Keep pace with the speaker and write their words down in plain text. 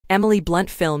Emily Blunt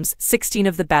Films, 16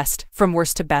 of the best, from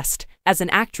worst to best. As an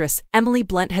actress, Emily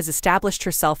Blunt has established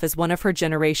herself as one of her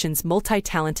generation's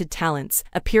multi-talented talents,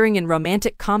 appearing in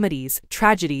romantic comedies,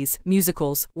 tragedies,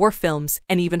 musicals, war films,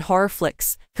 and even horror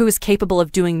flicks. Who is capable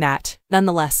of doing that?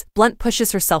 Nonetheless, Blunt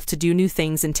pushes herself to do new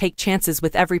things and take chances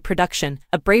with every production,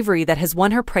 a bravery that has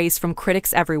won her praise from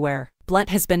critics everywhere. Blunt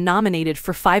has been nominated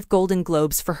for 5 Golden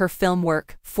Globes for her film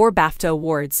work, 4 BAFTA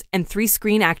Awards, and 3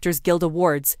 Screen Actors Guild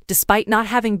Awards, despite not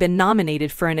having been nominated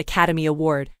for an Academy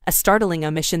Award, a startling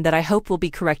omission that I hope will be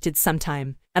corrected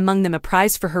sometime. Among them a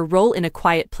prize for her role in A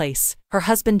Quiet Place. Her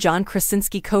husband John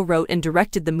Krasinski co-wrote and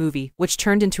directed the movie, which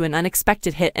turned into an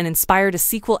unexpected hit and inspired a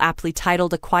sequel aptly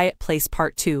titled A Quiet Place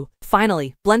Part 2.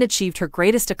 Finally, Blunt achieved her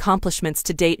greatest accomplishments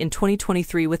to date in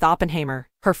 2023 with Oppenheimer,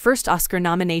 her first Oscar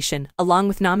nomination, along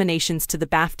with nominations to the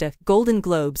BAFTA, Golden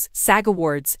Globes, SAG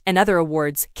Awards, and other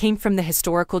awards, came from the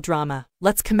historical drama.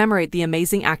 Let's commemorate the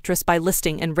amazing actress by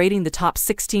listing and rating the top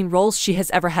 16 roles she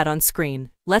has ever had on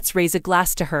screen. Let's raise a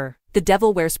glass to her. The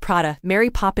Devil Wears Prada, Mary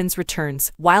Poppins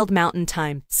Returns, Wild Mountain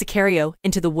Thyme, Sicario,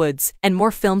 Into the Woods, and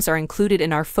more films are included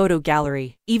in our photo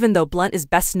gallery. Even though Blunt is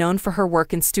best known for her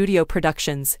work in studio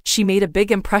productions, she made a big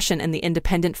impression in the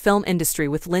independent film industry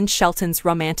with Lynn Shelton's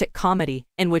romantic comedy,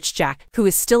 in which Jack, who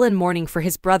is still in mourning for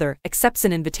his brother, accepts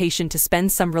an invitation to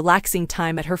spend some relaxing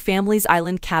time at her family's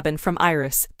island cabin from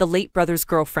Iris, the late brother's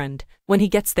girlfriend. When he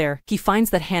gets there, he finds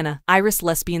that Hannah, Iris'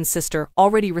 lesbian sister,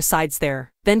 already resides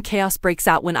there. Then chaos breaks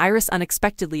out when Iris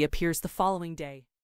unexpectedly appears the following day.